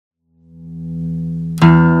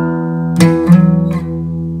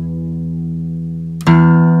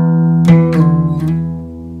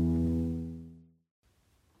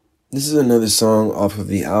is another song off of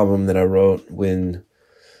the album that I wrote when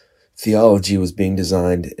theology was being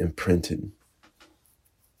designed and printed.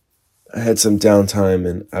 I had some downtime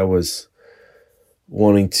and I was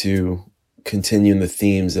wanting to continue in the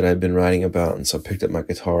themes that I'd been writing about, and so I picked up my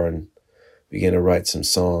guitar and began to write some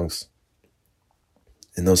songs.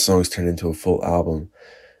 And those songs turned into a full album.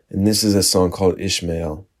 And this is a song called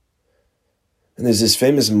Ishmael. And there's this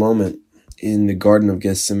famous moment in the Garden of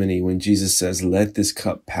Gethsemane when Jesus says, "Let this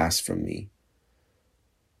cup pass from me."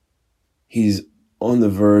 He's on the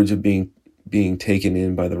verge of being taken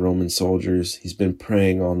in by the Roman soldiers. He's been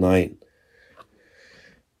praying all night.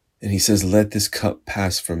 And he says, "Let this cup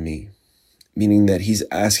pass from me," meaning that he's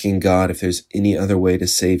asking God if there's any other way to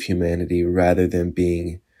save humanity rather than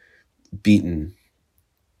being beaten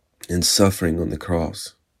and suffering on the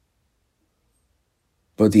cross.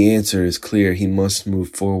 But the answer is clear. He must move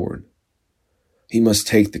forward. He must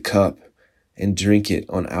take the cup and drink it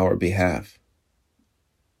on our behalf.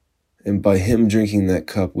 And by him drinking that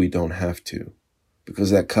cup, we don't have to,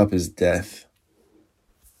 because that cup is death.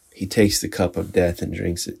 He takes the cup of death and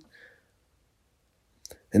drinks it.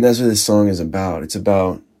 And that's what this song is about. It's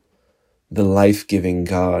about the life-giving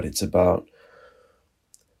God. It's about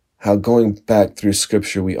how, going back through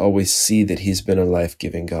Scripture, we always see that he's been a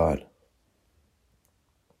life-giving God.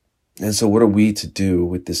 And so what are we to do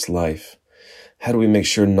with this life? How do we make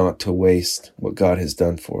sure not to waste what God has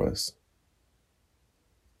done for us?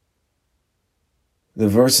 The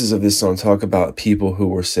verses of this song talk about people who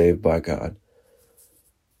were saved by God.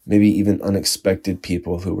 Maybe even unexpected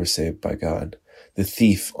people who were saved by God. The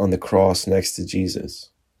thief on the cross next to Jesus,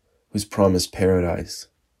 who's promised paradise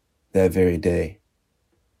that very day.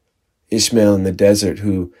 Ishmael in the desert,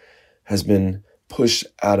 who has been pushed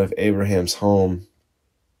out of Abraham's home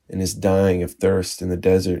and is dying of thirst in the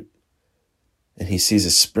desert, and he sees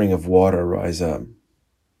a spring of water rise up.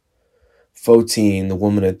 Photine, the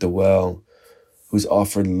woman at the well, who's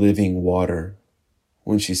offered living water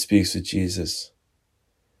when she speaks with Jesus.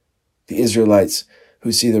 The Israelites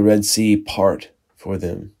who see the Red Sea part for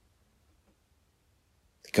them.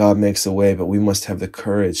 God makes a way, but we must have the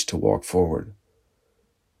courage to walk forward.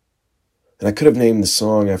 And I could have named the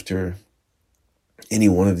song after any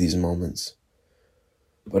one of these moments,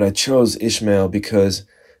 but I chose Ishmael because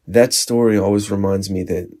that story always reminds me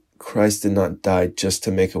that Christ did not die just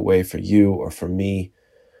to make a way for you or for me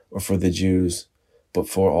or for the Jews, but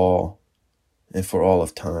for all and for all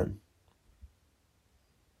of time.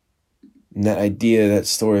 And that idea, that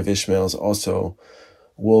story of Ishmael is also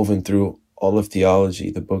woven through all of theology,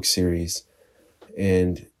 the book series,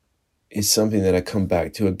 and it's something that I come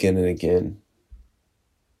back to again and again.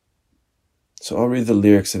 So I'll read the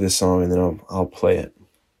lyrics of this song and then I'll play it.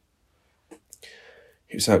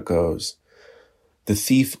 Here's how it goes. "The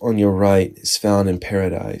thief on your right is found in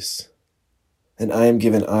paradise, and I am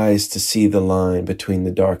given eyes to see the line between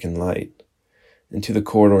the dark and light, into the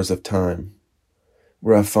corridors of time,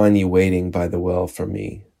 where I find you waiting by the well for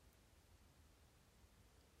me.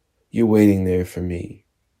 You're waiting there for me.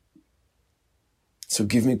 So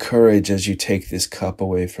give me courage as you take this cup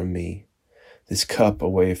away from me, this cup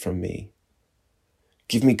away from me.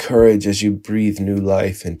 Give me courage as you breathe new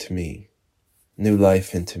life into me, new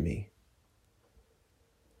life into me.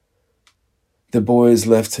 The boy is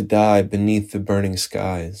left to die beneath the burning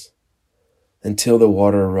skies until the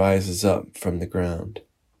water rises up from the ground.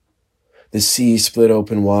 The sea split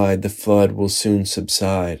open wide, the flood will soon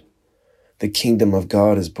subside. The kingdom of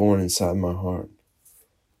God is born inside my heart.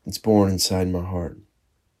 It's born inside my heart.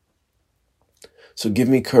 So give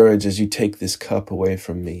me courage as you take this cup away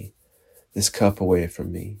from me, this cup away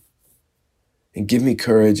from me. And give me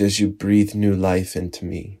courage as you breathe new life into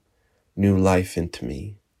me, new life into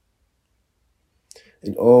me.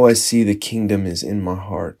 And oh, I see the kingdom is in my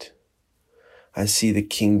heart. I see the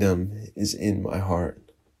kingdom is in my heart.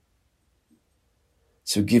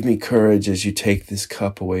 So give me courage as you take this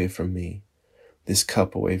cup away from me, this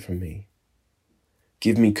cup away from me.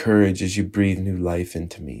 Give me courage as you breathe new life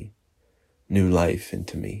into me, new life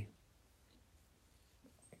into me.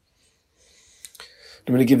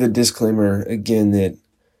 I'm going to give the disclaimer again that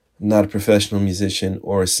I'm not a professional musician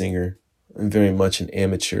or a singer. I'm very much an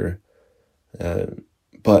amateur,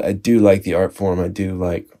 but I do like the art form. I do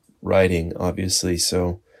like writing, obviously.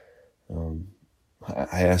 So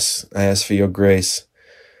I ask for your grace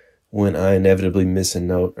when I inevitably miss a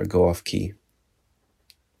note or go off key.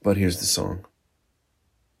 But here's the song.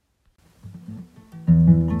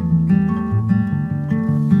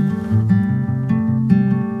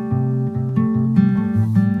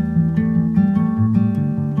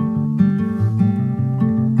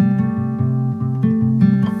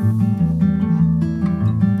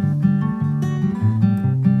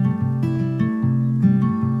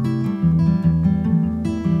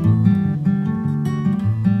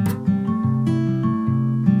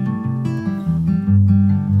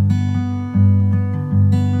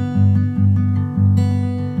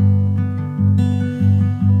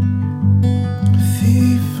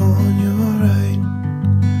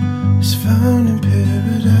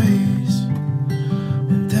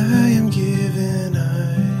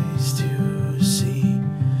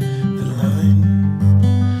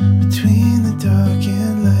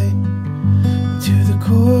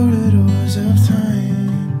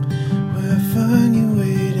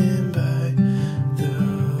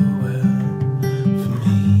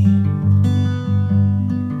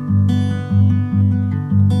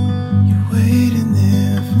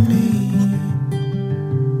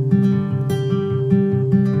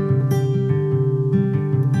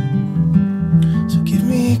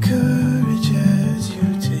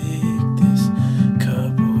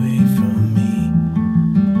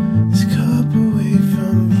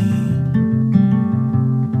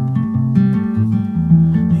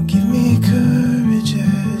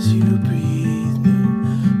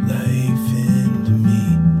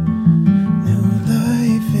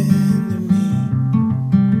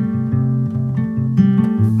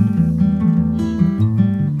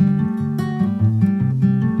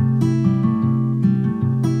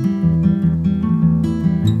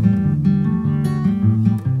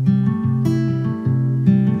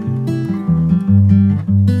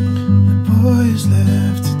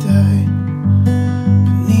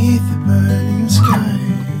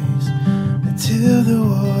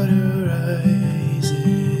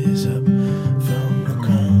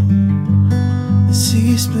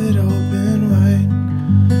 it open wide,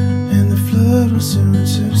 and the flood will soon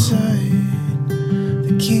subside.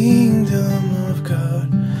 The kingdom of God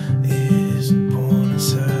is born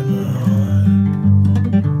inside my heart.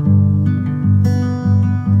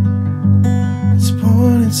 It's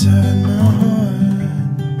born inside my heart.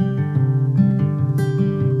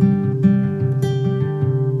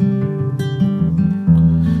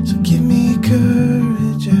 So give me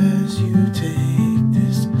courage as you take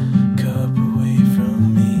this cup away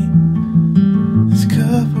from me. This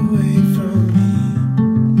cup away from me.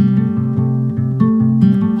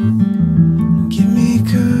 Give me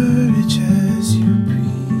courage as you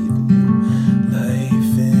breathe new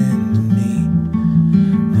life into me.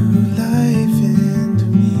 New life into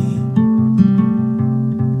me.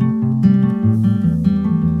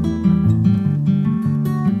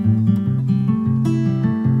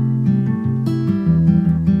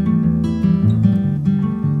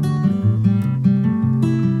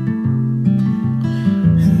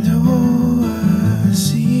 And oh, I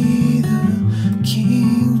see the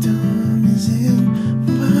kingdom is in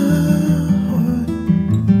my heart.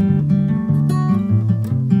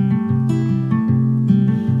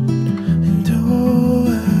 And oh,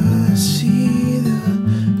 I see the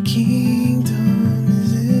kingdom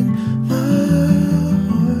is in my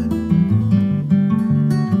heart.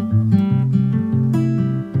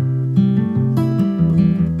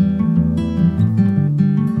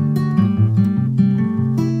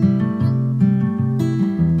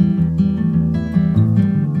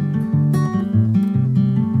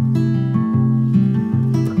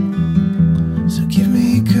 So give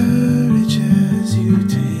me courage as you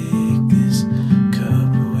take this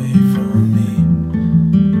cup away from me.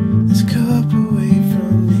 This cup away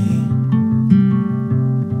from me.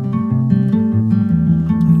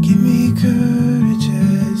 Give me courage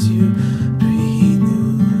as you breathe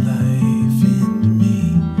new life into me.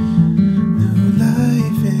 New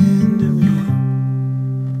life into me.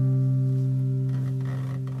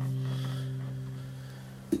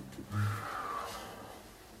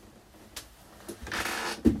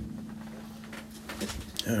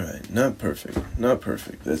 Alright, not perfect. Not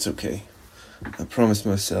perfect. That's okay. I promised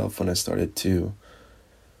myself when I was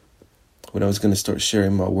going to start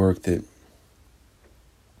sharing my work, that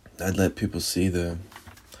I'd let people see the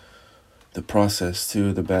process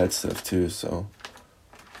too, the bad stuff too, so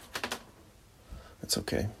that's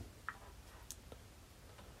okay.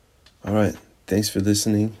 Alright, thanks for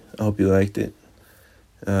listening. I hope you liked it.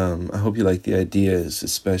 I hope you like the ideas,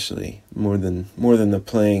 especially more than the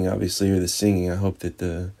playing, obviously, or the singing. I hope that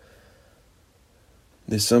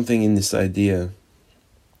there's something in this idea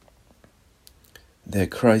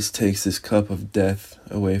that Christ takes this cup of death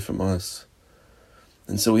away from us,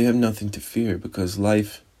 and so we have nothing to fear, because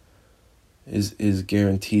life is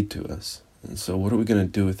guaranteed to us. And so what are we going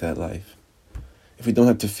to do with that life? If we don't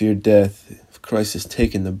have to fear death, if Christ has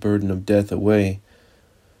taken the burden of death away,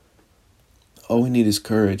 all we need is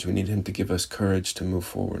courage. We need him to give us courage to move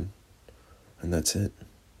forward. And that's it.